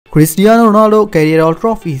Cristiano Ronaldo career all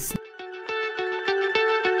trophies.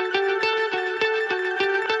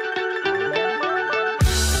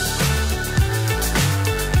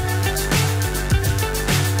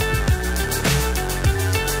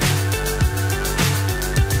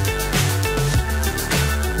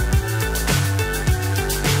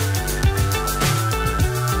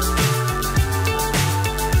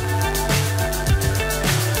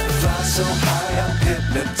 So high, I'm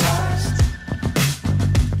hypnotized.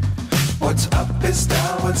 What's up is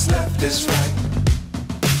down, what's left is right.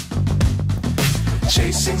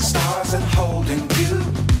 Chasing stars and holding you.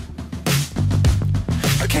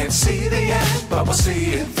 I can't see the end, but we'll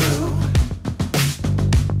see it through.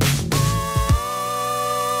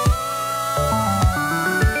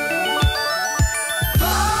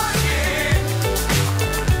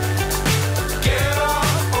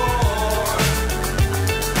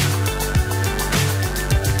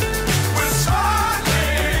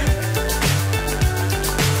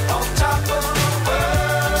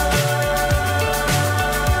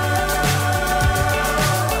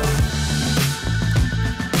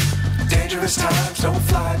 Dangerous times, don't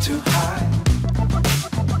fly too high.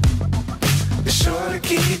 Be sure to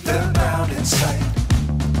keep the ground in sight.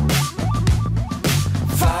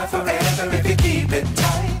 Fly forever if you keep it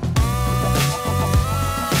tight.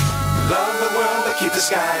 Love the world, but keep the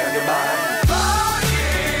sky on your mind.